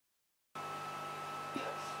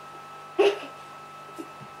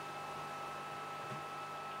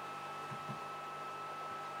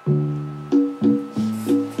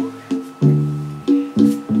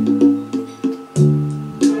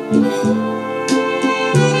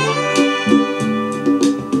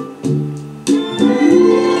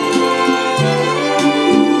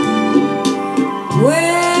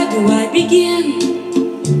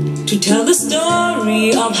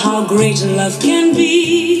great love can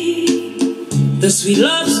be, the sweet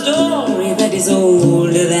love story that is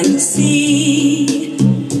older than the sea,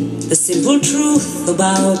 the simple truth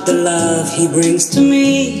about the love he brings to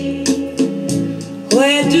me.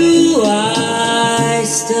 Where do I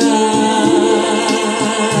start?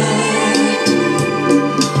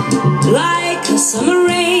 Like a summer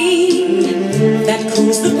rain that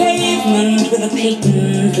cools the pavement with a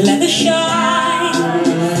patent leather shine,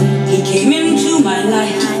 he came into my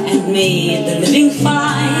life and made the living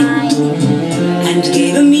fine, and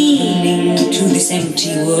gave a meaning to this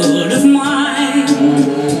empty world of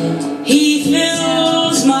mine. He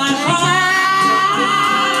fills my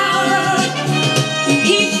heart,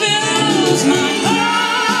 he fills my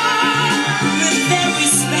heart with very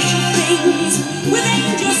special things, with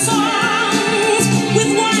angel songs, with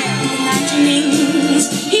wild imaginings.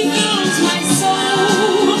 He fills my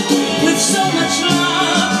soul with so much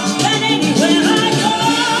love that anywhere I go,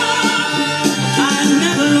 I'm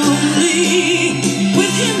never lonely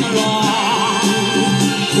with him along.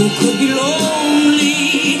 Who could be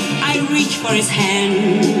lonely? I reach for his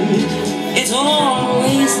hand, it's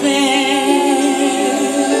always there.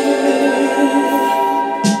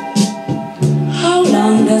 How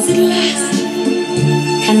long does it last?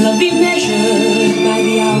 Can love be measured by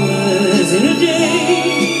the hours in a day?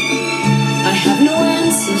 I have no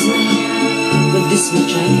answers now, but this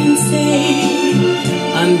much I can say: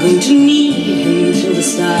 I'm going to need him till the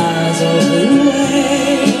stars all burn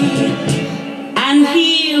away, and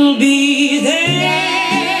he'll be there.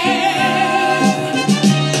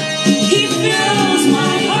 He fills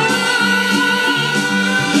my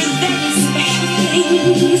heart with very special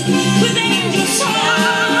things, with angel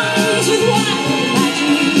songs, with wild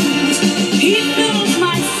imaginings. He fills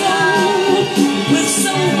my soul with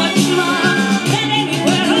so much love that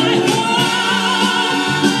anywhere I go,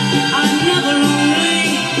 I'm never lonely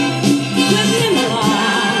with him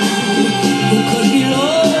along. Who could be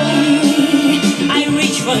lonely? I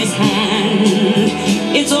reach for his hand,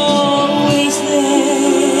 it's always there.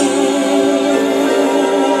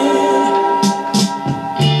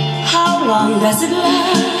 How long does it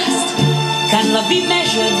last? Can love be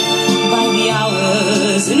measured by the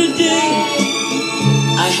hours in a day?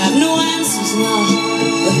 I have no answers now,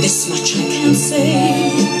 but this much I can say: